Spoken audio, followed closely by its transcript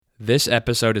This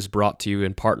episode is brought to you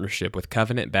in partnership with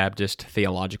Covenant Baptist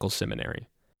Theological Seminary.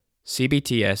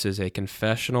 CBTS is a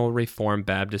confessional Reformed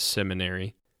Baptist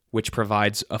seminary which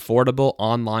provides affordable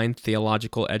online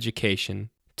theological education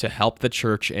to help the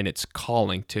church in its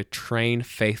calling to train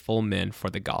faithful men for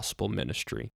the gospel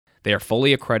ministry. They are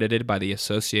fully accredited by the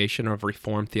Association of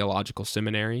Reformed Theological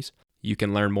Seminaries. You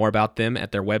can learn more about them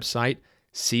at their website,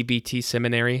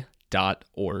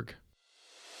 cbtseminary.org.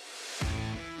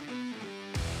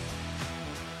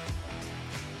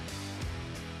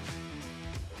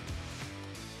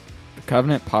 The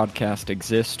Covenant Podcast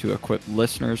exists to equip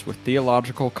listeners with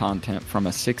theological content from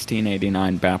a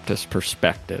 1689 Baptist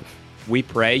perspective. We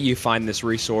pray you find this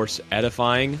resource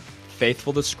edifying,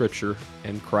 faithful to Scripture,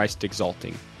 and Christ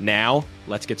exalting. Now,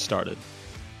 let's get started.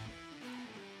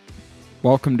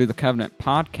 Welcome to the Covenant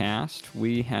Podcast.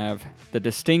 We have the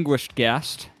distinguished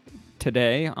guest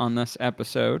today on this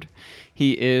episode.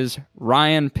 He is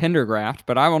Ryan Pendergraft,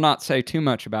 but I will not say too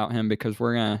much about him because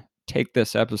we're going to take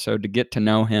this episode to get to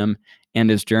know him and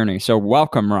his journey. So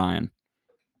welcome, Ryan.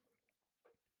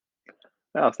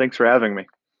 Oh, thanks for having me.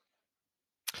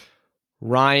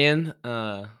 Ryan,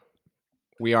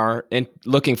 we are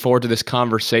looking forward to this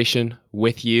conversation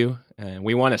with you. And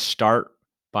we want to start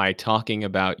by talking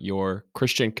about your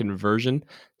Christian conversion.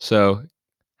 So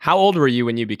how old were you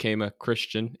when you became a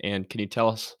Christian? And can you tell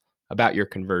us about your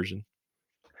conversion?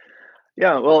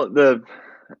 Yeah, well, the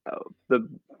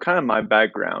kind of my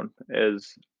background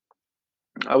is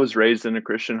I was raised in a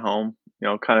Christian home,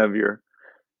 kind of your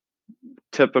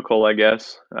typical, I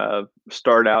guess,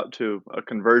 start out to a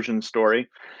conversion story.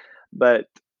 But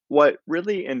what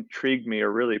really intrigued me or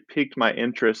really piqued my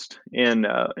interest in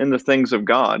the things of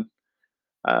God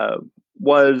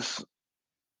was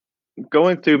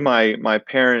going through my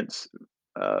parents'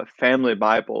 family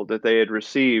Bible that they had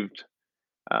received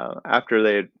after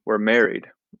they were married.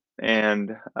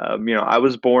 And, I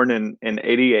was born in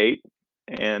 88,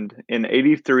 and in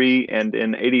 83 and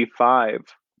in 85,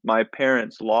 my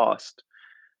parents lost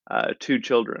two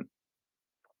children.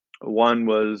 One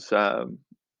was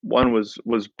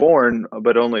born,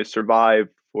 but only survived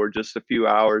for just a few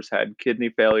hours, had kidney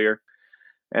failure,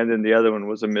 and then the other one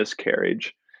was a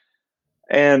miscarriage.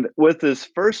 And with this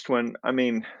first one,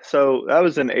 so that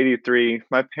was in 83.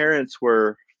 My parents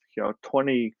were,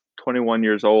 20, 21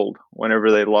 years old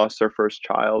whenever they lost their first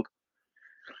child.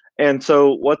 And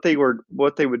so what they would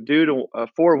do to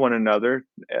for one another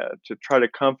to try to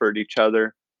comfort each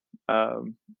other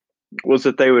um, was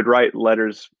that they would write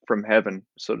letters from heaven,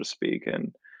 so to speak.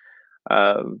 And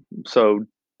so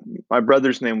my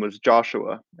brother's name was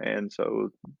Joshua, and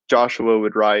so Joshua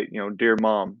would write, "Dear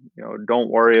Mom, don't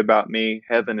worry about me.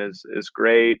 Heaven is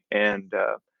great," and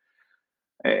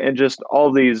just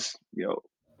all these,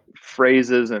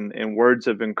 phrases and words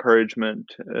of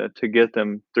encouragement to get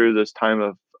them through this time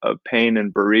of pain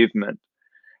and bereavement.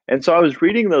 And so I was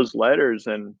reading those letters,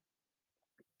 and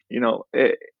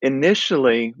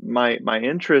initially my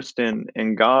interest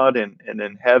in God and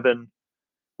in heaven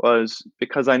was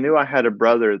because I knew I had a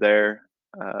brother there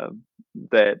uh,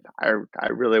 that I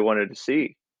really wanted to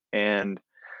see. And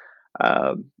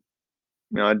um,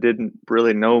 I didn't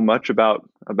really know much about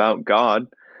God,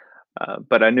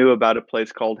 but I knew about a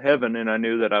place called heaven, and I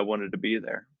knew that I wanted to be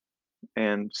there.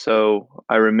 And so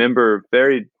I remember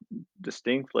very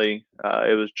distinctly,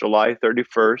 it was July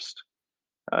 31st,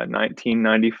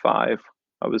 1995.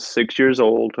 I was 6 years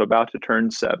old, about to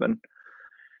turn 7.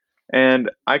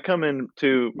 And I come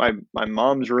into my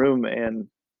mom's room, and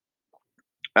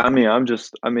I'm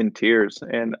in tears,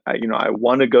 and I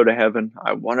want to go to heaven.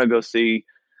 I want to go see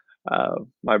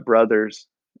my brothers,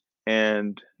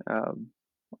 and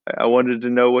I wanted to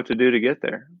know what to do to get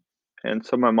there. And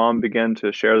so my mom began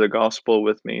to share the gospel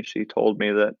with me. She told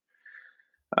me that,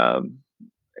 um,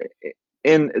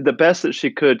 in the best that she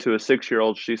could to a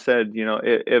 6-year-old, she said,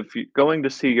 if going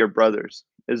to see your brothers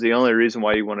is the only reason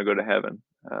why you want to go to heaven,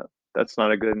 that's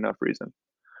not a good enough reason.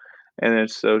 And then,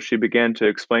 so she began to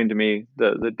explain to me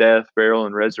the death, burial,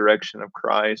 and resurrection of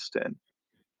Christ, and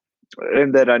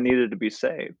that I needed to be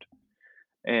saved.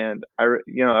 And I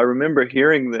remember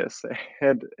hearing this,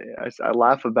 and I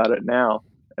laugh about it now,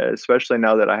 especially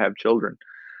now that I have children.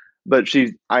 But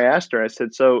I asked her, I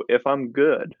said, "So if I'm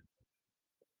good,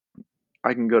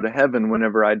 I can go to heaven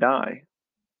whenever I die?"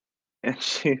 And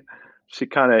she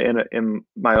kind of in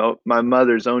my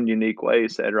mother's own unique way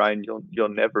said, "Ryan, you'll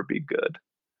never be good."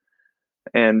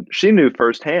 And she knew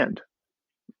firsthand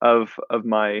of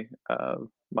my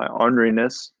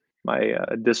orneriness, my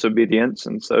disobedience,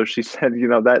 and so she said,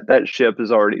 that ship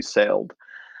has already sailed.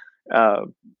 Uh,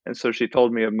 and so she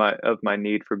told me of my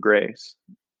need for grace,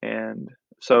 and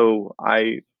so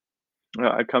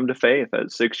I come to faith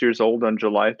at 6 years old on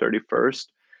July 31st.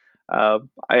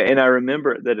 I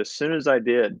remember that as soon as I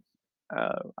did,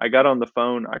 I got on the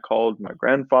phone. I called my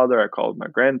grandfather. I called my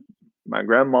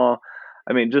grandma.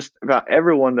 I mean, just about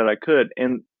everyone that I could.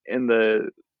 And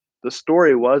the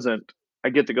story wasn't, I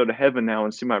get to go to heaven now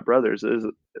and see my brothers.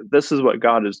 This is what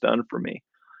God has done for me.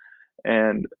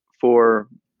 And for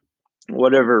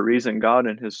whatever reason, God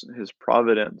in His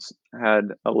providence had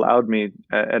allowed me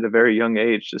at a very young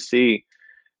age to see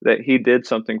that He did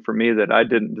something for me that I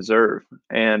didn't deserve,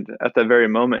 and at that very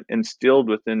moment instilled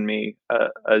within me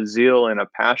a zeal and a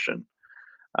passion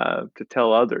to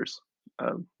tell others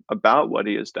about what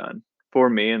He has done for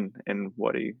me, and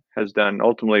what He has done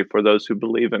ultimately for those who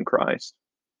believe in Christ.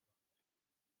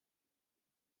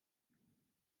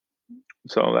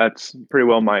 So that's pretty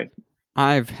well my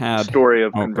I've had. story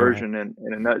of Oh, go ahead. conversion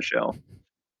in a nutshell.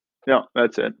 Yeah,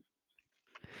 that's it.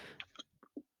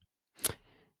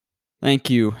 Thank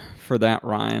you for that,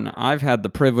 Ryan. I've had the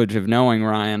privilege of knowing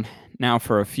Ryan now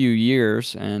for a few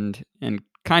years, and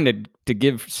kind of to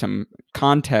give some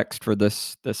context for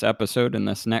this episode and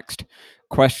this next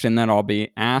question that I'll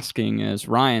be asking is,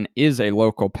 Ryan is a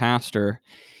local pastor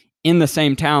in the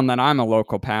same town that I'm a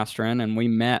local pastor in, and we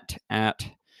met at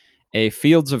a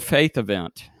Fields of Faith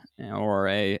event, or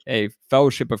a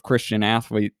Fellowship of Christian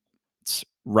Athletes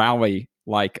rally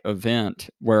like event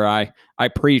where I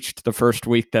preached the first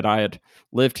week that I had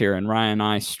lived here, and Ryan and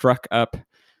I struck up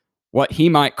what he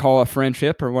might call a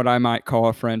friendship, or what I might call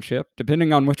a friendship,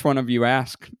 depending on which one of you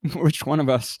ask, which one of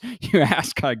us you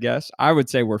ask, I guess. I would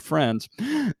say we're friends.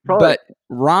 Probably But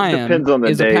Ryan depends on the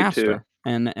is a day too. pastor,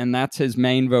 and that's his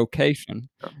main vocation.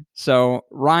 So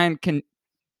Ryan,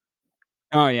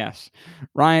 oh, yes.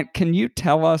 Ryan, can you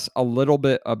tell us a little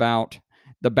bit about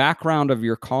the background of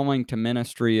your calling to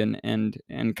ministry,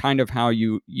 and kind of how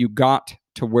you got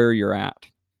to where you're at?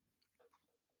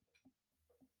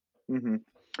 Hmm.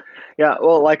 Yeah,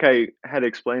 well, like I had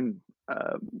explained,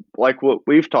 like what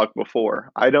we've talked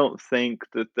before, I don't think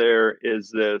that there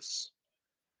is this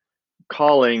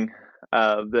calling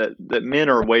that men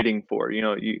are waiting for. You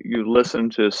know, you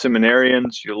listen to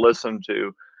seminarians, you listen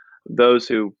to those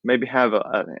who maybe have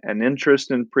an interest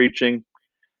in preaching,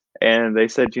 and they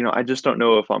said, I just don't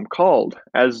know if I'm called,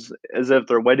 as if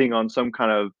they're waiting on some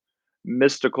kind of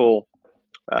mystical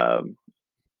um,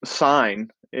 sign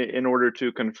in order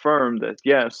to confirm that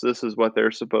yes, this is what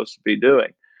they're supposed to be doing.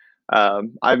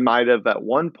 I might have at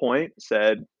one point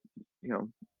said, you know,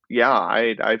 yeah,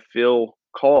 I feel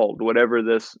called, whatever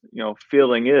this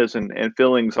feeling is, and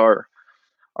feelings are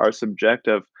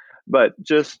subjective, but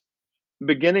just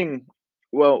beginning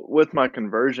well with my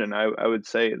conversion, I would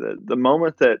say that the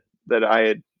moment that I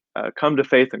had come to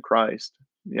faith in Christ,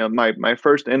 my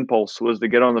first impulse was to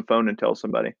get on the phone and tell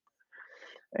somebody,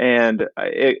 and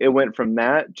it went from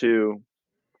that to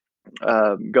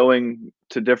going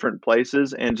to different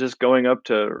places and just going up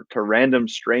to random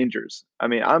strangers. I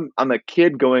mean, I'm a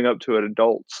kid going up to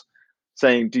adults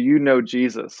saying, "Do you know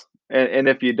Jesus? And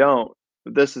if you don't,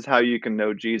 this is how you can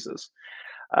know Jesus."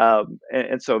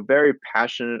 And so, very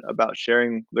passionate about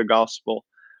sharing the gospel.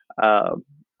 Um,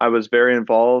 I was very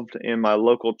involved in my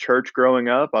local church growing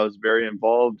up. I was very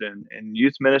involved in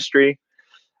youth ministry.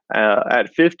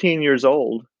 At 15 years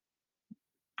old,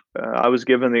 I was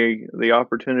given the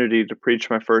opportunity to preach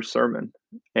my first sermon,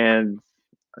 and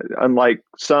unlike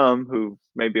some who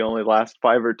maybe only last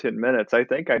 5 or 10 minutes, I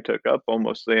think I took up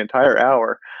almost the entire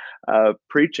hour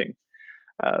preaching.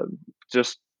 Uh,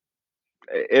 just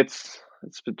it's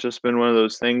just been one of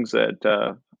those things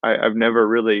that I've never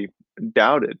really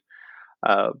doubted.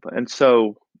 And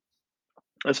so,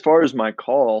 as far as my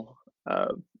call,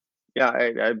 uh, yeah,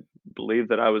 I believe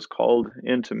that I was called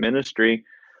into ministry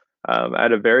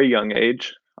at a very young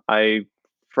age. I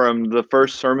From the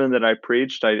first sermon that I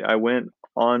preached, I went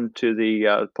on to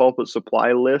the pulpit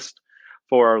supply list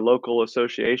for our local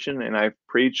association, and I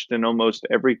preached in almost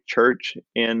every church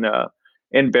in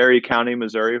Berry County,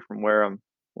 Missouri, from where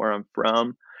I'm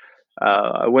from.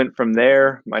 I went from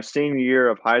there. My senior year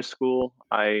of high school,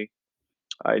 I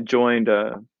joined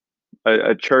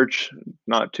a church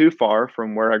not too far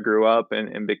from where I grew up,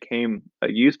 and became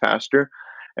a youth pastor.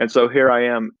 And so here I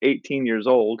am, 18 years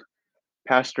old,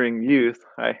 pastoring youth.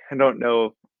 I don't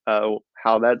know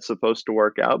how that's supposed to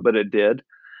work out, but it did.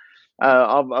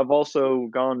 I've also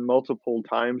gone multiple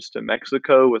times to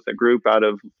Mexico with a group out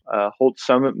of Holt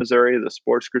Summit, Missouri, the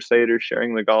Sports Crusaders,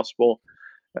 sharing the gospel.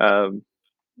 Um,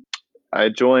 I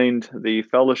joined the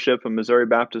Fellowship of Missouri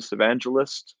Baptist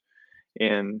Evangelists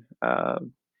in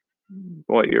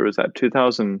what year was that?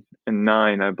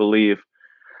 2009, I believe.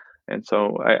 And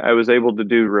so I was able to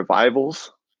do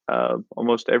revivals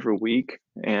almost every week,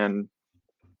 and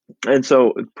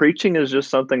so preaching is just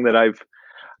something that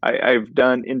I've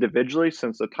done individually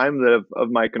since the time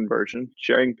of my conversion,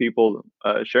 sharing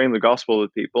the gospel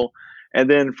with people, and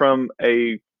then from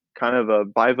a kind of a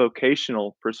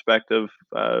bivocational perspective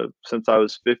since I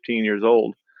was 15 years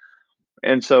old.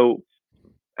 And so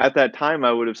at that time,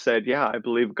 I would have said, "Yeah, I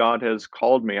believe God has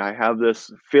called me. I have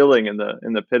this feeling in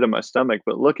the pit of my stomach."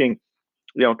 But looking,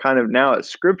 kind of now at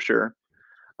Scripture,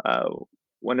 uh,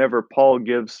 whenever Paul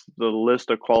gives the list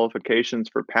of qualifications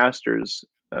for pastors,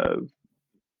 there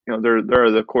are,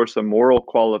 of course, the moral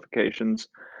qualifications,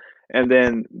 and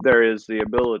then there is the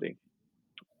ability,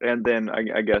 and then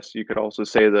I guess you could also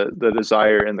say the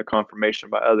desire and the confirmation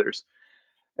by others.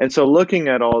 And so, looking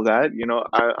at all that,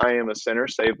 I am a sinner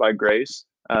saved by grace,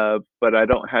 but I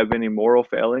don't have any moral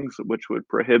failings which would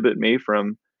prohibit me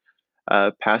from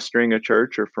pastoring a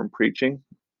church or from preaching.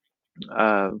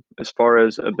 As far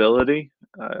as ability,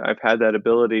 I've had that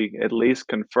ability at least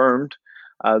confirmed,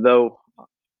 though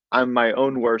I'm my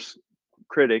own worst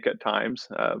critic at times.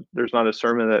 There's not a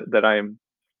sermon that I'm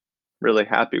really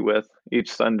happy with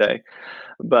each Sunday.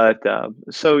 But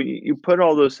so you put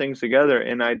all those things together,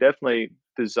 and I definitely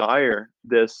desire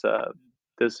this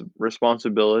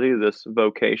responsibility, this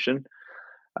vocation,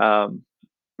 um,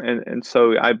 and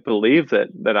so I believe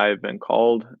that I have been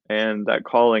called, and that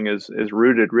calling is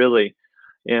rooted really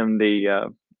in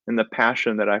the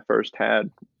passion that I first had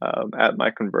at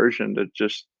my conversion to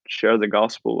just share the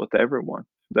gospel with everyone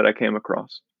that I came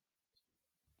across.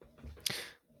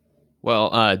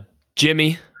 Well,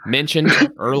 Jimmy mentioned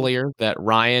earlier that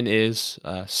Ryan is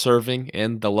serving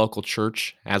in the local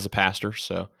church as a pastor.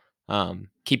 So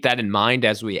keep that in mind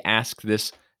as we ask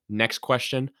this next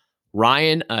question.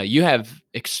 Ryan, you have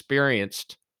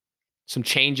experienced some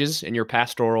changes in your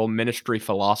pastoral ministry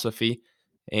philosophy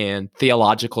and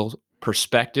theological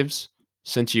perspectives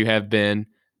since you have been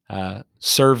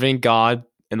serving God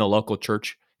in the local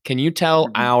church. Can you tell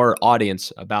Mhm. our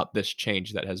audience about this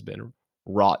change that has been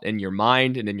wrought in your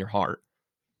mind and in your heart?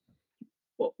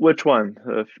 Which one?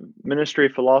 Ministry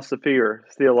philosophy or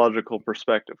theological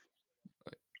perspective,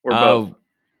 or both? Uh,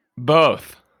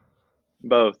 both.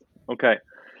 Both. Okay.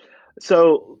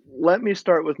 So let me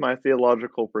start with my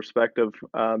theological perspective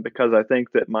because I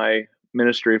think that my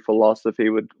ministry philosophy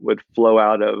would flow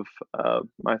out of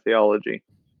my theology.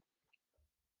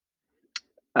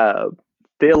 Uh,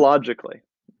 Theologically,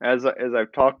 as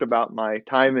I've talked about my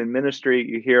time in ministry,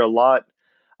 you hear a lot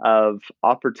of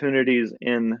opportunities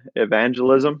in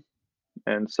evangelism,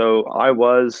 and so I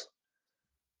was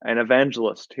an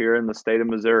evangelist here in the state of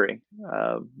Missouri,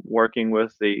 working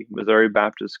with the Missouri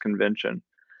Baptist Convention.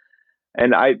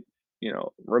 And I,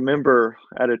 remember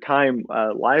at a time,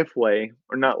 Lifeway,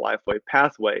 or not Lifeway,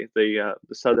 Pathway, the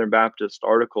Southern Baptist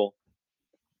article,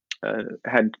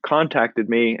 had contacted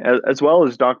me, as well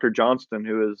as Dr. Johnston,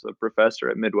 who is a professor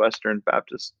at Midwestern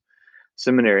Baptist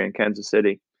Seminary in Kansas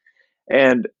City.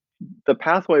 And the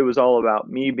Pathway was all about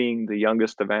me being the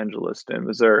youngest evangelist in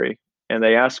Missouri. And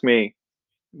they asked me,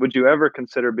 "Would you ever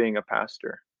consider being a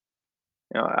pastor?"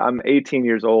 I'm 18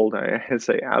 years old. And I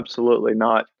say, "Absolutely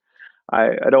not.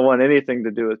 I don't want anything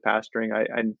to do with pastoring.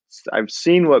 I've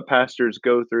seen what pastors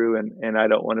go through, and I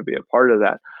don't want to be a part of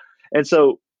that." And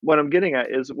so what I'm getting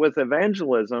at is with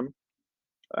evangelism,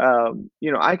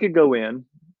 I could go in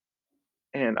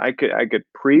and I could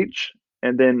preach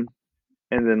and then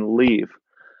leave.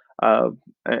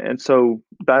 And so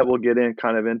that will get in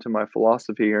kind of into my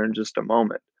philosophy here in just a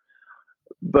moment.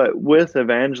 But with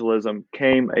evangelism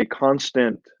came a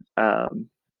constant um,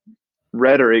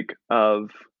 rhetoric of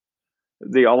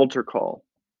the altar call.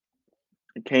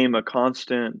 It came a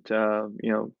constant,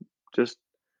 just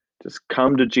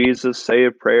come to Jesus, say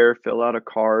a prayer, fill out a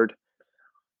card.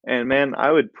 And man,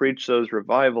 I would preach those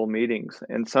revival meetings,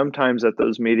 and sometimes at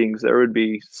those meetings there would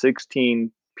be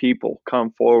 16 people come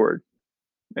forward,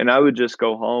 and I would just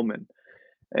go home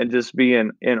and just be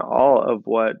in awe of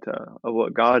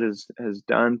what God has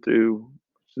done through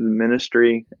the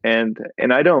ministry. And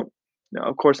I don't,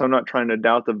 of course, I'm not trying to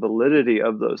doubt the validity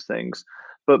of those things,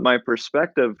 but my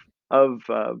perspective of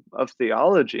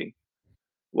theology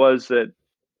was that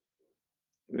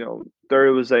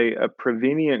there was a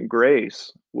prevenient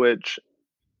grace which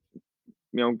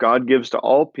God gives to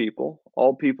all people.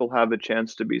 All people have a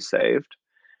chance to be saved.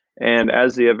 And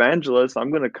as the evangelist,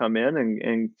 I'm going to come in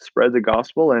and spread the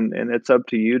gospel, and it's up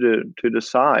to you to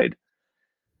decide.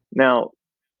 Now,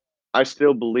 I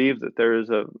still believe that there is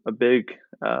a big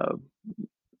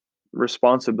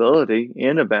responsibility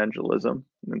in evangelism.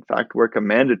 In fact, we're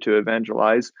commanded to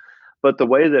evangelize. But the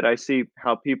way that I see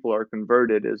how people are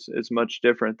converted is much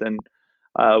different than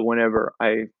whenever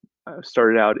I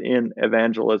started out in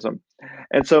evangelism.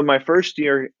 And so my first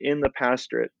year in the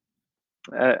pastorate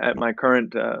at my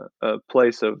current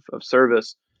place of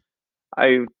service,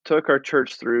 I took our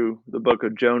church through the book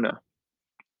of Jonah.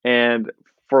 And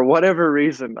for whatever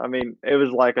reason, I mean, it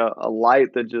was like a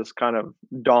light that just kind of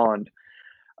dawned,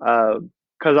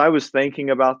 because I was thinking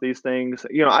about these things.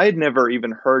 I had never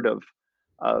even heard of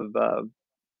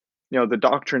the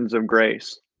doctrines of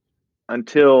grace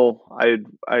until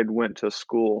I'd went to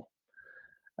school.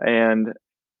 And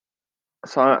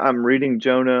so I'm reading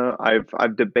Jonah.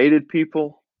 I've debated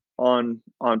people on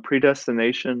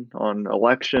predestination, on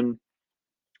election.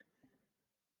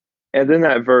 And then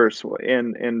that verse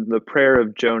in the prayer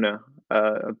of Jonah,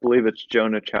 I believe it's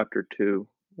Jonah chapter 2,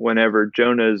 whenever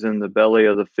Jonah is in the belly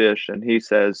of the fish and he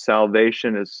says,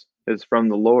 salvation is from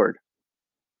the Lord.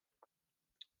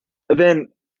 Then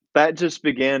that just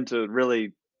began to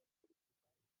really,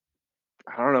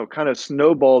 I don't know, kind of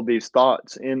snowball these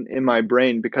thoughts in my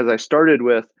brain, because I started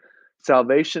with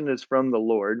salvation is from the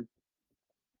Lord,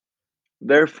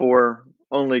 therefore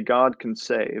only God can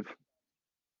save.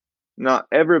 Not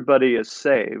everybody is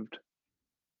saved,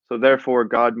 so therefore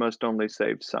God must only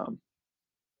save some.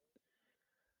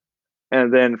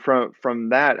 And then from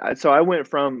that, so I went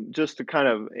from, just to kind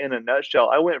of in a nutshell,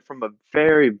 I went from a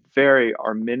very, very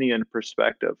Arminian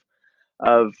perspective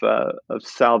of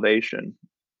salvation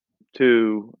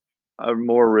to a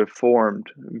more reformed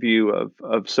view of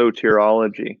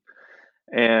soteriology.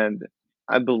 And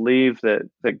I believe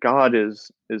that God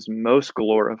is most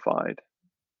glorified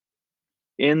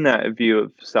in that view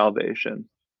of salvation,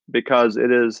 because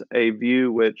it is a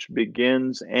view which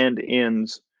begins and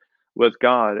ends with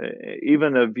God,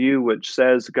 even a view which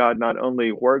says God not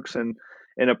only works in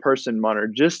a person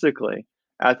monergistically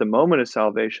at the moment of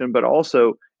salvation, but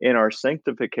also in our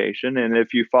sanctification. And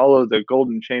if you follow the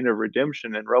golden chain of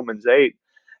redemption in Romans 8,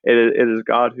 it is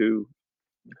God who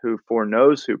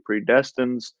foreknows, who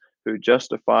predestines, who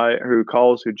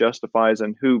calls, who justifies,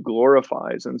 and who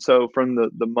glorifies. And so from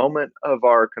the moment of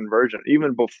our conversion,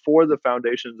 even before the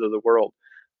foundations of the world,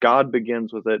 God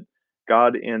begins with it,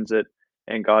 God ends it,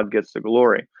 and God gets the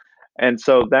glory. And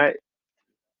so that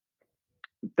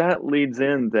leads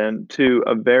in then to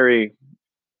a very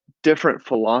different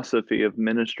philosophy of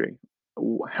ministry.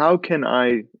 How can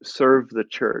I serve the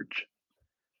church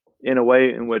in a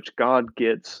way in which God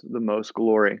gets the most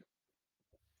glory?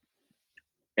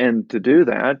 And to do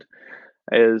that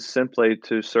is simply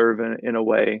to serve in a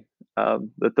way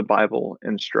that the Bible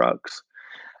instructs.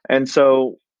 And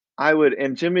so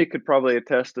and Jimmy could probably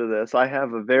attest to this, I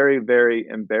have a very, very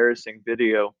embarrassing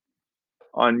video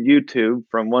on YouTube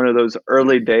from one of those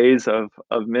early days of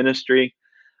ministry.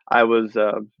 I was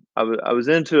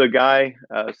into a guy,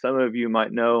 some of you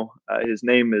might know, his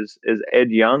name is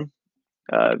Ed Young,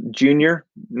 Jr.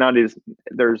 Not his.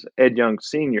 There's Ed Young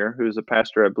Sr., who's a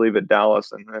pastor, I believe, at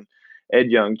Dallas, and then Ed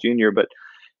Young Jr. But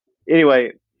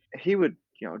anyway, he would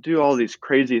do all these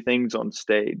crazy things on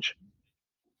stage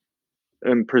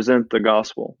and present the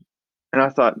gospel. And I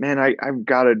thought, man, I've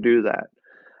got to do that.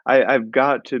 I've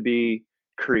got to be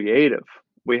creative.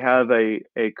 We have a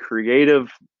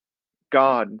creative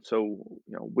God, so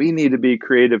we need to be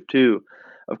creative too.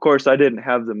 Of course, I didn't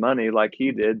have the money like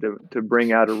he did to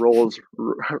bring out a Rolls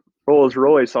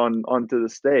Royce onto the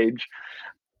stage.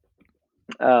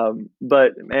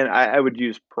 But man, I would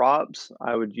use props.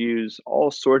 I would use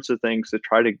all sorts of things to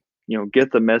try to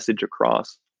get the message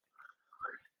across.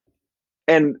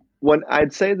 And when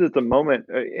I'd say that the moment,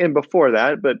 and before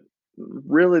that, but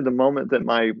really the moment that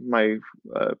my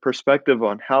perspective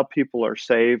on how people are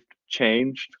saved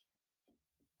changed,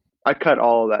 I cut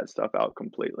all of that stuff out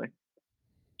completely,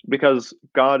 because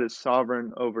God is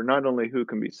sovereign over not only who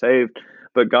can be saved,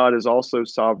 but God is also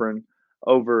sovereign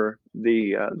over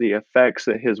the effects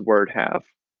that His word have.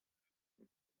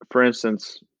 For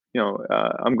instance,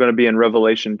 I'm going to be in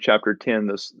Revelation chapter 10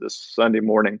 this Sunday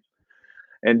morning,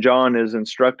 and John is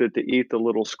instructed to eat the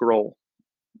little scroll.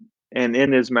 And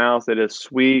in his mouth it is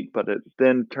sweet, but it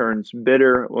then turns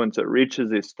bitter once it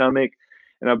reaches his stomach.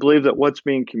 And I believe that what's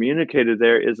being communicated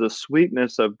there is the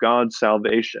sweetness of God's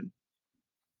salvation,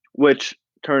 which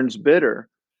turns bitter,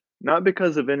 not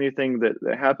because of anything that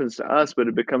happens to us, but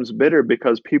it becomes bitter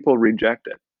because people reject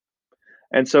it.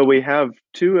 And so we have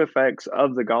two effects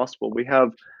of the gospel. We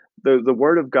have the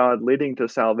word of God leading to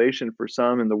salvation for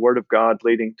some, and the word of God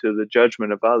leading to the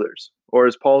judgment of others. Or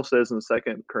as Paul says in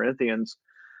 2 Corinthians,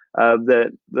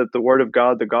 that the word of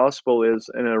God, the gospel, is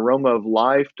an aroma of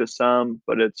life to some,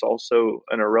 but it's also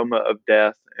an aroma of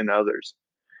death in others.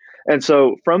 And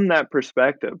so from that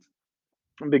perspective,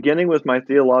 beginning with my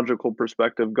theological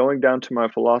perspective, going down to my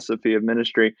philosophy of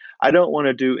ministry, I don't want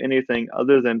to do anything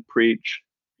other than preach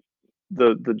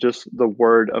the just the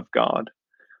word of God.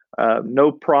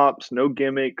 No props, no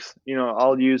gimmicks.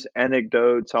 I'll use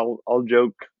anecdotes. I'll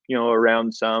joke,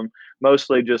 around some,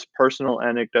 mostly just personal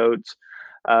anecdotes.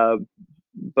 Uh,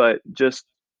 but just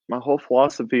my whole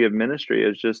philosophy of ministry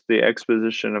is just the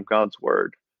exposition of God's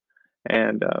word,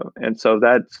 and so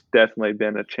that's definitely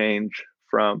been a change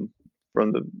from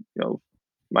the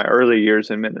my early years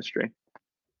in ministry.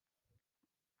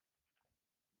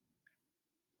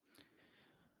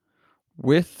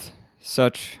 With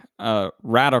such a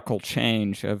radical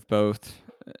change of both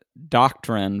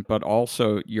doctrine but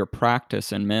also your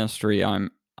practice in ministry,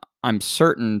 I'm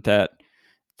certain that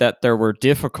there were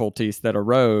difficulties that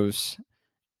arose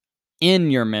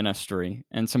in your ministry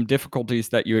and some difficulties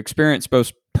that you experienced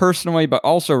both personally but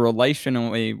also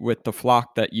relationally with the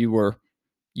flock that you were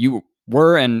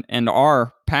and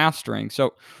are pastoring.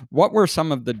 So what were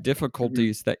some of the Mhm.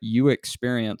 difficulties that you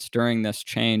experienced during this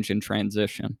change and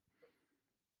transition?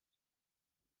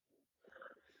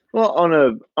 Well,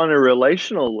 on a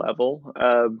relational level,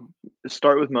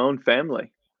 start with my own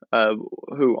family, uh,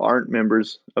 who aren't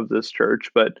members of this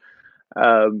church, but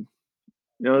um,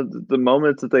 the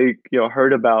moment that they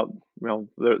heard about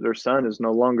their son is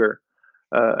no longer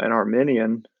an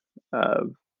Arminian, uh,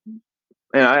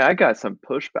 and I got some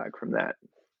pushback from that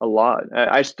a lot.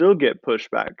 I still get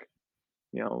pushback.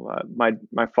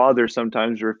 My father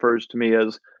sometimes refers to me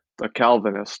as a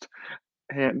Calvinist,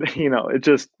 and it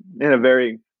just in a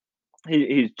very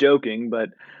he's joking, but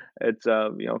it's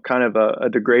kind of a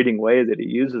degrading way that he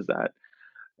uses that.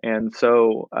 And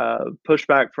so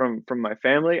pushback from my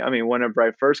family. I mean, whenever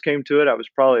I first came to it, I was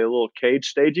probably a little cage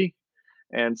stagey,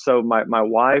 and so my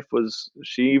wife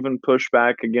she even pushed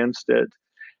back against it,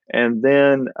 and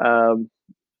then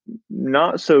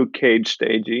not so cage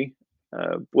stagey,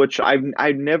 which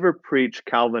I've never preached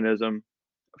Calvinism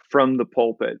from the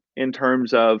pulpit in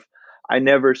terms of I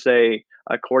never say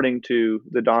according to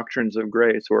the doctrines of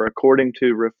grace or according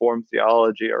to Reformed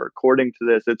theology or according to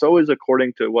this. It's always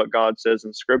according to what God says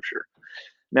in Scripture.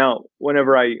 Now,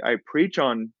 whenever I preach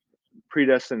on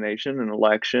predestination and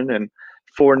election and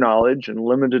foreknowledge and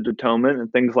limited atonement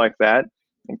and things like that,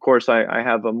 of course, I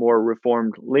have a more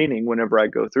Reformed leaning whenever I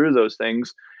go through those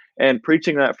things. And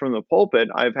preaching that from the pulpit,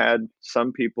 I've had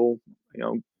some people,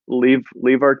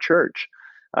 leave our church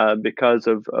because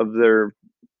of their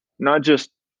not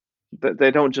just that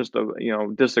they don't just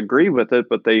disagree with it,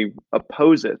 but they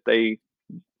oppose it. They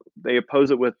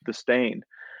oppose it with disdain,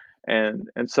 and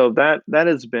so that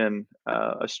has been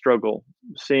a struggle.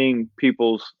 Seeing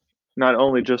people's not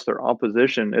only just their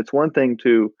opposition. It's one thing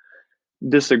to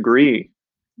disagree,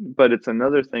 but it's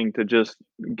another thing to just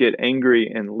get angry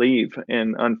and leave.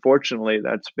 And unfortunately,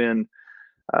 that's been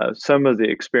some of the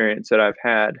experience that I've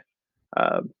had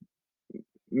uh,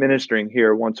 ministering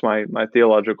here once my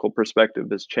theological perspective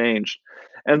has changed.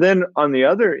 And then on the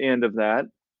other end of that,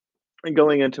 and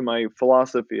going into my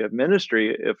philosophy of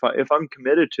ministry, if I'm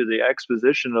committed to the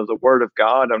exposition of the Word of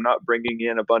God, I'm not bringing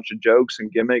in a bunch of jokes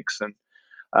and gimmicks, and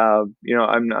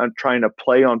I'm not trying to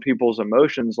play on people's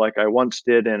emotions like I once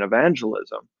did in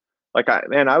evangelism. Like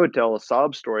I would tell a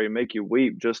sob story and make you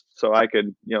weep just so I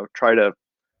could try to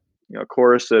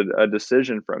chorus a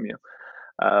decision from you.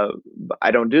 But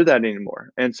I don't do that anymore.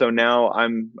 And so now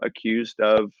I'm accused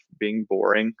of being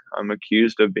boring. I'm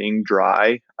accused of being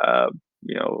dry.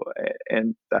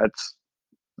 And that's,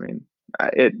 I mean,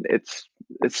 it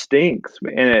stinks,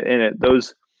 and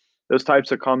those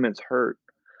types of comments hurt.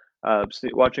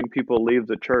 Watching people leave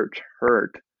the church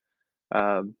hurt.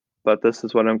 But this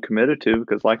is what I'm committed to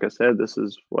because, like I said, this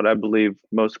is what I believe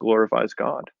most glorifies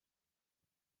God.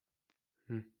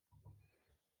 Hmm.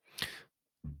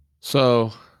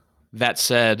 So, that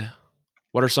said,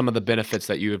 what are some of the benefits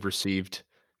that you have received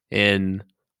in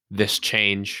this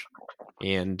change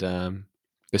and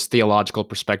this theological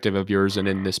perspective of yours and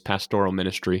in this pastoral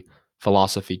ministry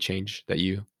philosophy change that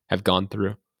you have gone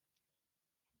through?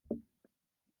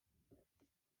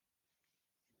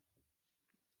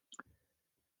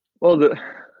 Well,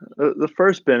 the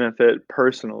first benefit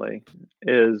personally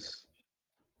is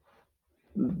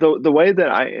the way that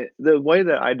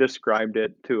I described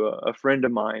it to a friend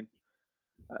of mine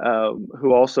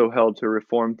who also held to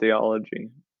Reformed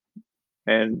theology,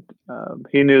 and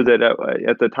he knew that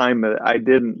at the time that I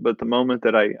didn't, but the moment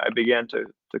that I began to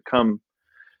come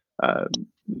uh,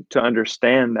 to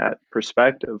understand that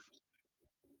perspective,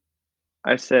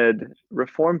 I said,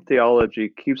 Reformed theology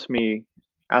keeps me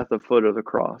at the foot of the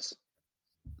cross.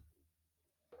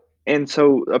 And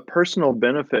so a personal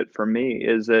benefit for me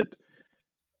is that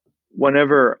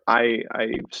whenever I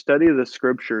study the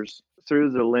scriptures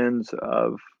through the lens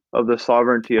of the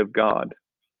sovereignty of God,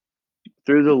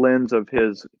 through the lens of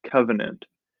His covenant,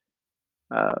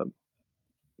 uh,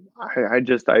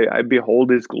 I behold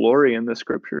His glory in the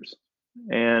scriptures,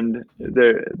 and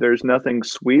there's nothing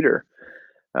sweeter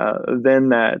than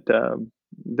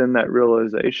that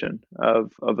realization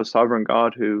of a sovereign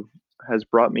God who has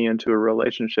brought me into a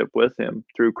relationship with Him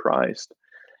through Christ.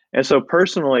 And so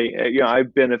personally,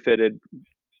 I've benefited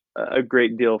a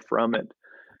great deal from it.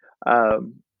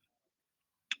 Um,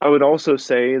 I would also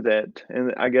say that,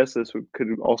 and I guess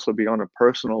could also be on a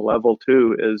personal level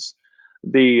too, is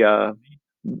the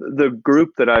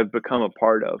group that I've become a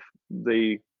part of,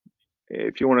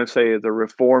 if you want to say the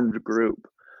Reformed group.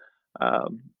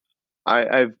 Um,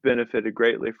 I've benefited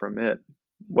greatly from it,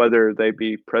 whether they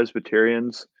be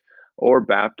Presbyterians or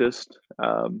Baptist,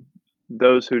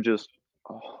 those who just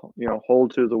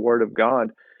hold to the Word of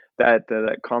God. That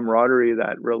camaraderie,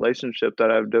 that relationship that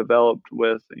I've developed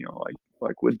with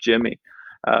like with Jimmy,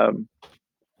 um,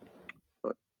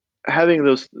 having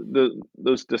those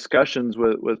discussions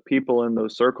with people in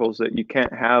those circles that you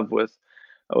can't have with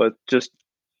just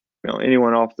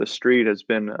anyone off the street has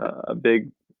been a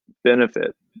big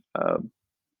benefit.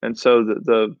 And so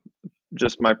the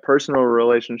just my personal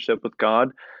relationship with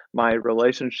God, my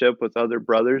relationship with other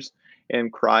brothers in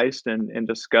Christ, and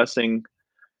discussing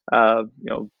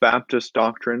Baptist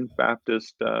doctrine,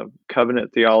 Baptist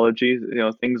covenant theology,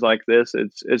 things like this.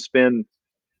 It's been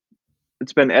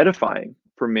edifying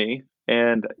for me,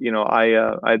 and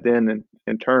I then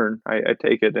in turn I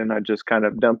take it and I just kind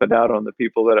of dump it out on the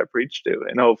people that I preach to,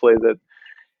 and hopefully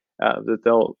that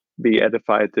they'll be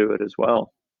edified through it as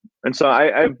well. And so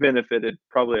I've benefited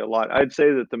probably a lot. I'd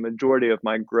say that the majority of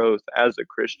my growth as a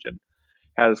Christian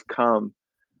has come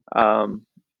um,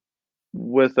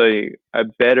 with a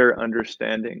better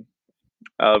understanding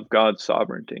of God's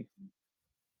sovereignty.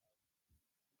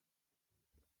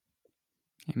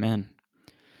 Amen.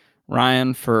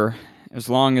 Ryan, for as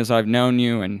long as I've known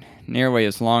you and nearly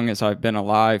as long as I've been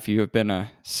alive, you have been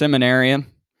a seminarian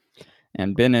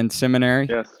and been in seminary.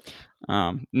 Yes.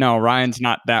 No, Ryan's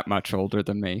not that much older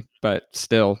than me, but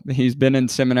still, he's been in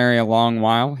seminary a long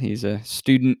while. He's a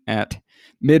student at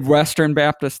Midwestern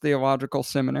Baptist Theological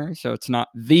Seminary, so it's not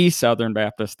the Southern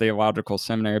Baptist Theological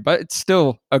Seminary, but it's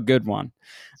still a good one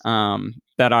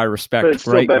that I respect But it's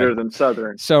still greatly. better than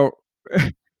Southern. So,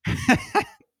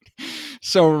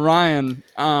 so Ryan,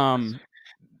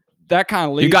 that kind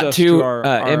of leads You got us two to our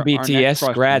next MBTS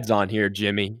question. grads on here,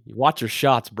 Jimmy. Watch your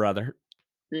shots, brother.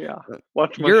 Yeah.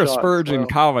 Watch my You're a shots. Spurgeon Well,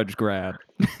 college grad.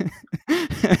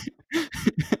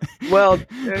 well,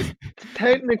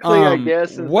 technically, I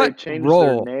guess since they What changed their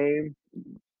role? name.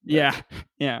 Yeah.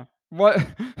 What?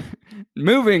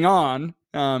 Moving on.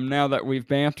 Now that we've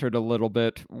bantered a little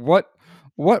bit, what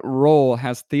role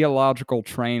has theological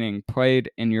training played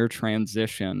in your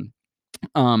transition,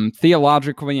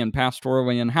 theologically and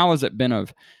pastorally, and how has it been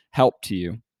of help to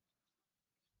you?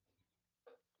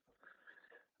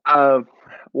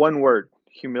 One word: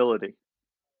 humility.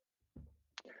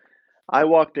 I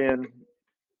walked in,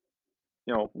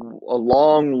 a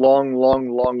long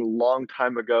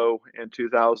time ago in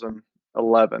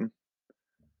 2011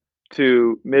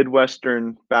 to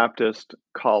Midwestern Baptist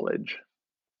College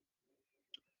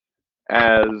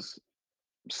as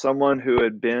someone who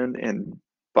had been in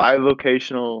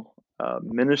bivocational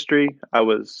ministry. I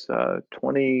was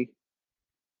 20,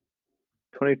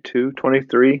 22,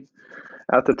 23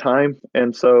 at the time.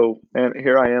 And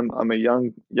here I am. I'm a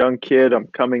young kid. I'm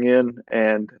coming in,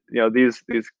 and these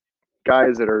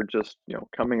guys that are just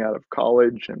coming out of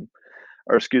college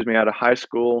or excuse me, out of high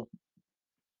school,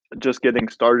 just getting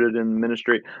started in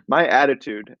ministry. My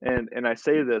attitude, and I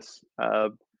say this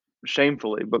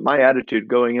shamefully, but my attitude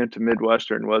going into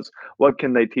Midwestern was, what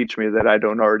can they teach me that I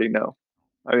don't already know?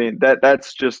 I mean,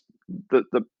 that's just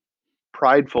the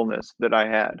pridefulness that I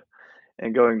had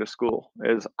in going to school.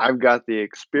 Is I've got the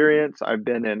experience. I've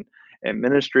been in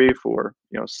ministry for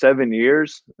 7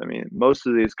 years. I mean, most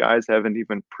of these guys haven't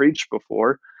even preached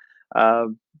before.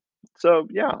 Um, so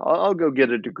yeah, I'll go get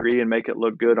a degree and make it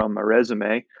look good on my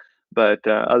resume. But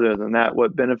other than that,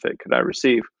 what benefit could I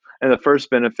receive? And the first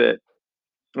benefit,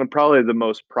 and probably the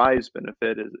most prized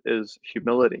benefit, is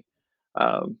humility.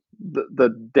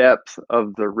 The depth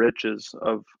of the riches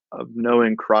of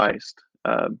knowing Christ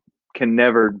can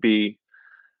never be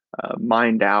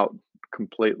mined out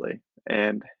completely,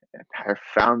 and I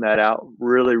found that out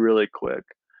really, really quick.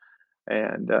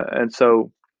 And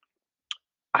so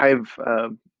I've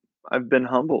I've been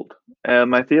humbled.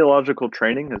 And my theological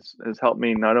training has helped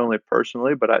me not only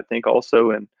personally, but I think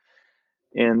also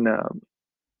in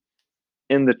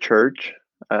in the church,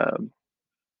 um,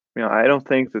 I don't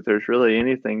think that there's really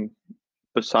anything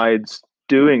besides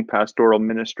doing pastoral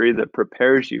ministry that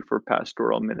prepares you for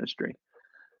pastoral ministry.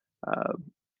 Uh,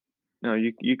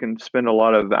 you can spend a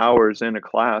lot of hours in a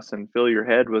class and fill your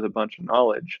head with a bunch of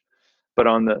knowledge, but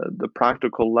on the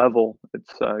practical level,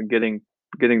 it's getting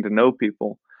to know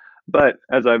people. But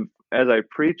as I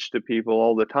preach to people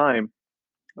all the time,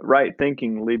 right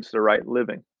thinking leads to right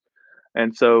living.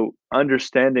 And so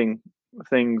understanding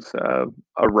things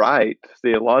aright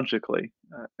theologically,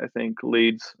 I think,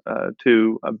 leads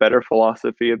to a better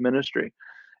philosophy of ministry.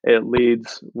 It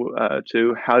leads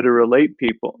to how to relate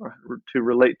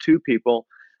to people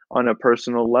on a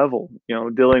personal level.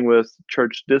 Dealing with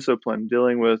church discipline,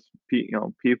 dealing with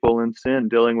people in sin,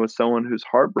 dealing with someone who's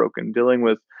heartbroken, dealing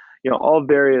with all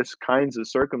various kinds of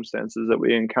circumstances that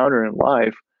we encounter in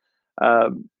life.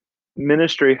 um,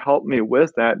 Ministry helped me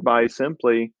with that by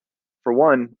simply, for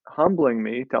one, humbling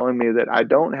me, telling me that I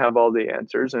don't have all the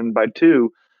answers, and by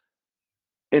two,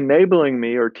 enabling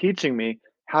me or teaching me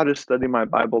how to study my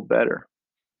Bible better.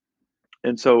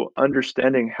 And so,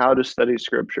 understanding how to study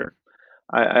Scripture,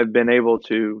 I've been able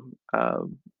to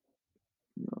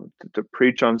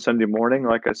preach on Sunday morning,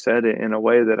 like I said, in a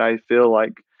way that I feel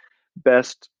like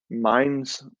best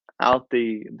minds out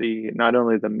the not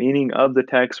only the meaning of the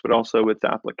text but also its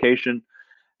application.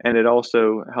 And it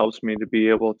also helps me to be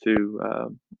able to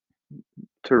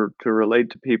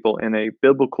relate to people in a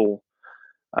biblical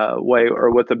way,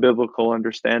 or with a biblical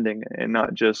understanding, and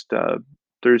not just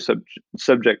through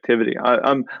subjectivity.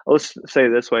 Let's say it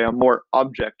this way: I'm more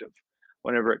objective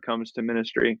whenever it comes to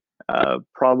ministry,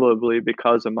 probably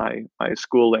because of my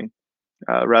schooling,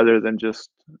 rather than just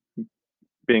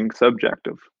being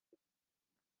subjective.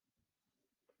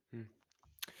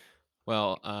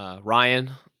 Well,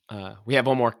 Ryan, we have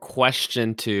one more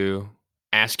question to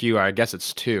ask you, or I guess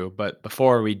it's two. But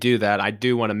before we do that, I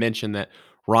do want to mention that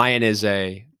Ryan is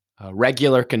a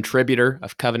regular contributor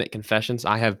of Covenant Confessions.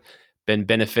 I have been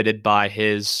benefited by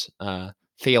his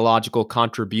theological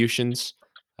contributions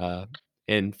uh,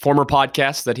 in former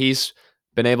podcasts that he's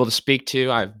been able to speak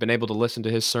to. I've been able to listen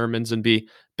to his sermons and be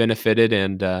benefited,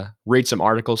 and read some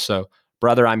articles. So,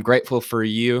 brother, I'm grateful for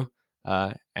you,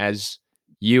 as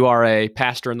you are a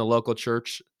pastor in the local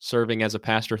church, serving as a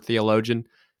pastor theologian.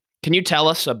 Can you tell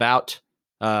us about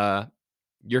uh,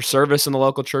 your service in the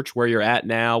local church, where you're at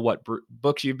now, what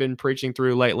books you've been preaching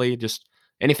through lately, just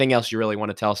anything else you really want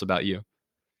to tell us about you?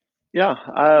 Yeah.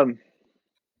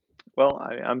 Well,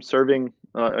 I'm serving,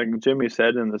 like Jimmy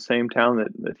said, in the same town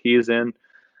that he's in.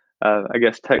 I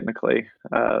guess technically,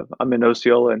 I'm in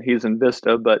Osceola and he's in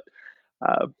Vista, but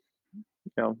uh,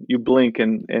 you blink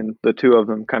and the two of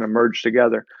them kind of merge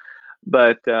together.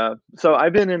 But so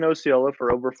I've been in Osceola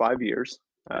for over 5 years.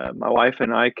 My wife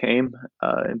and I came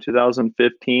in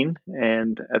 2015,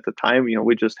 and at the time,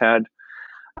 we just had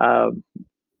uh,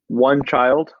 one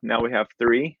child. Now we have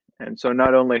three, and so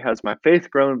not only has my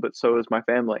faith grown, but so has my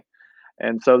family.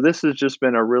 And so this has just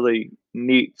been a really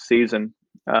neat season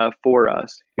for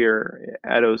us here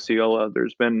at Osceola.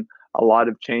 There's been a lot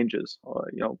of changes,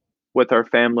 with our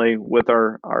family, with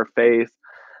our faith.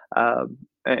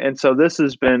 And so this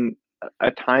has been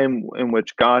a time in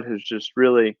which God has just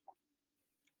really,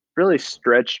 really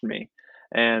stretched me.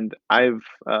 And I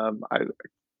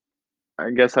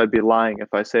guess I'd be lying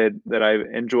if I said that I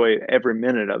enjoy every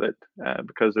minute of it,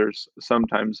 because there's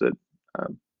sometimes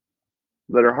um,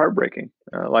 that are heartbreaking,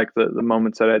 like the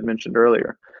moments that I'd mentioned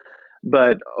earlier.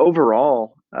 But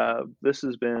overall, this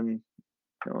has been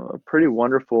a pretty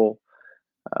wonderful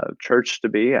church to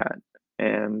be at,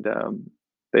 and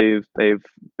they've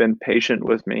been patient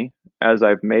with me as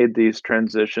I've made these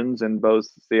transitions in both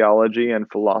theology and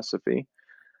philosophy.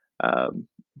 Um,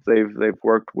 they've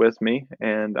worked with me,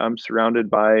 and I'm surrounded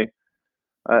by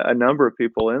a number of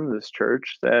people in this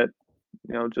church that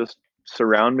just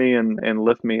surround me and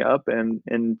lift me up and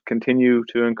continue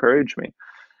to encourage me.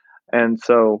 And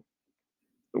so,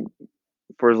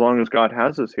 for as long as God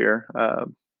has us here,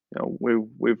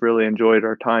 we've really enjoyed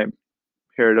our time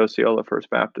here at Osceola First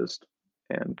Baptist,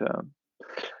 and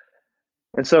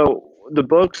so the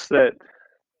books that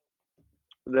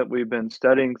we've been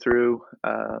studying through.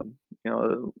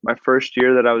 My first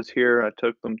year that I was here, I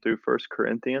took them through First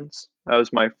Corinthians. That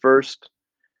was my first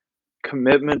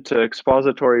commitment to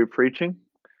expository preaching.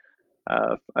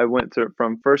 I went through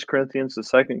from First Corinthians to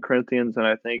Second Corinthians, and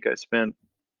I think I spent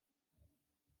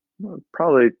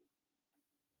probably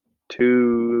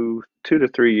 2 to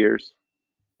 3 years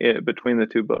between the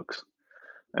two books.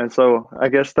 And so I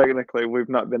guess technically we've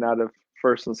not been out of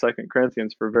First and Second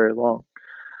Corinthians for very long.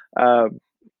 Uh,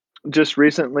 just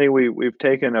recently, we've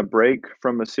taken a break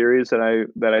from a series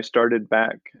that I started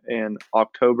back in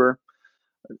October,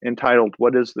 entitled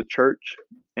 "What is the Church?"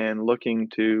 and looking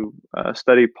to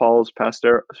study Paul's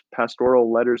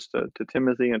pastoral letters to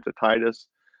Timothy and to Titus,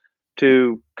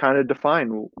 to kind of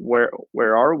define where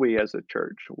are we as a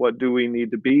church, what do we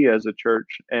need to be as a church,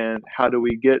 and how do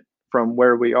we get from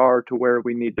where we are to where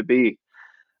we need to be.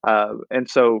 And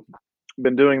so,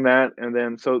 been doing that, and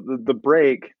then so the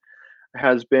break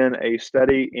has been a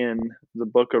study in the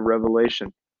book of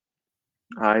Revelation.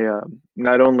 I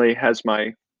Not only has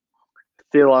my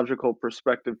theological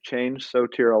perspective changed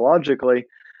soteriologically,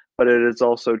 but it has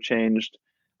also changed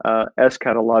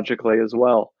eschatologically as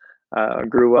well. I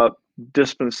grew up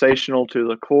dispensational to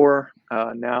the core.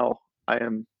 Now I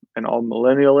am an all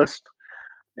millennialist.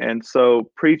 And so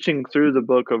preaching through the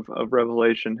book of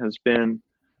Revelation has been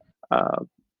uh,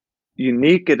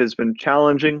 unique. It has been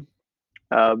challenging,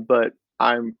 but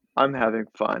I'm having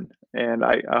fun. And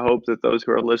I hope that those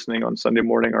who are listening on Sunday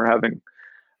morning are having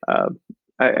uh,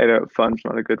 I know fun's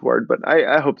not a good word, but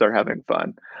I hope they're having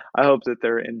fun. I hope that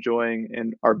they're enjoying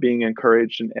and are being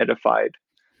encouraged and edified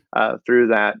through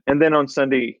that. And then on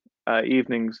Sunday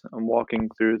evenings, I'm walking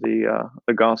through the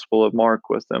Gospel of Mark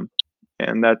with them,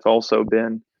 and that's also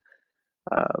been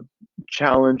uh,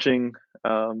 challenging,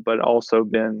 but also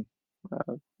been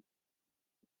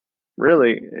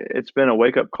really, it's been a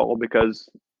wake up call, because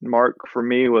Mark for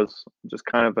me was just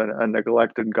kind of a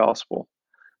neglected gospel.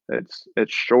 It's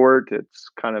short, it's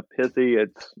kind of pithy.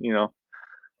 It's,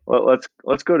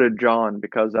 let's go to John,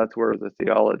 because that's where the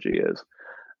theology is.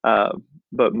 Uh,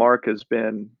 but Mark has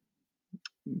been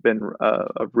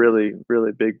a really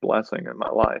really big blessing in my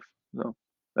life. So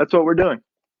that's what we're doing.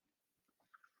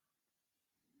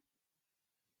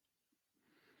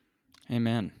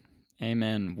 Amen.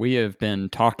 Amen. We have been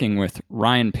talking with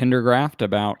Ryan Pendergraft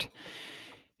about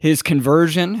his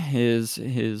conversion,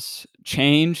 his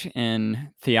change in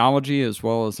theology, as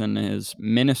well as in his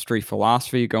ministry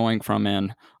philosophy, going from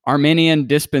an Arminian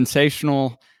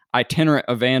dispensational itinerant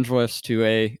evangelist to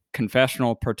a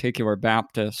confessional particular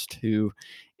Baptist who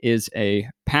is a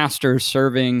pastor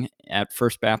serving at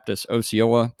First Baptist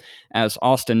Osceola. As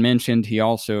Austin mentioned, he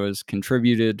also has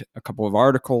contributed a couple of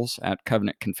articles at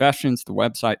Covenant Confessions, the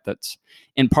website that's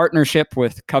in partnership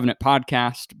with Covenant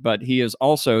Podcast, but he is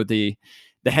also the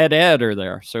head editor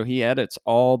there. So he edits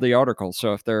all the articles.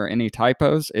 So if there are any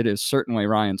typos, it is certainly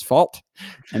Ryan's fault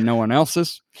and no one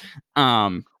else's.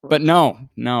 But no,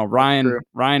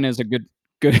 Ryan is a good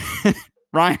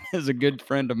Ryan is a good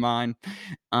friend of mine.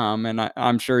 And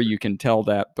I'm sure you can tell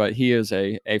that, but he is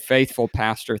a faithful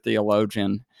pastor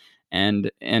theologian.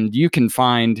 And you can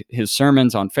find his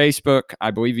sermons on Facebook. I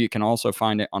believe you can also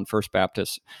find it on First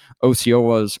Baptist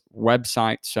Osceola's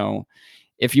website. So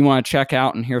if you want to check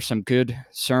out and hear some good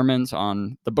sermons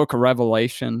on the book of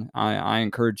Revelation, I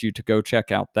encourage you to go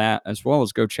check out that, as well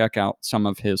as go check out some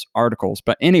of his articles.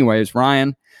 But anyways,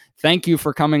 Ryan, thank you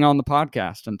for coming on the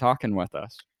podcast and talking with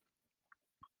us.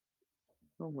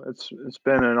 Well, it's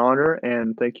been an honor,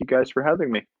 and thank you guys for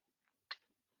having me.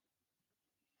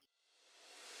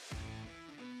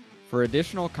 For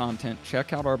additional content,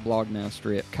 check out our blog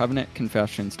ministry at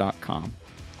covenantconfessions.com.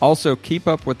 Also, keep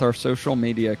up with our social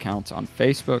media accounts on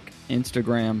Facebook,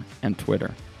 Instagram, and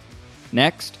Twitter.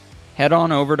 Next, head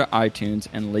on over to iTunes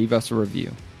and leave us a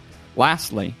review.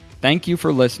 Lastly, thank you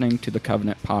for listening to the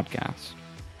Covenant Podcast.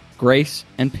 Grace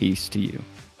and peace to you.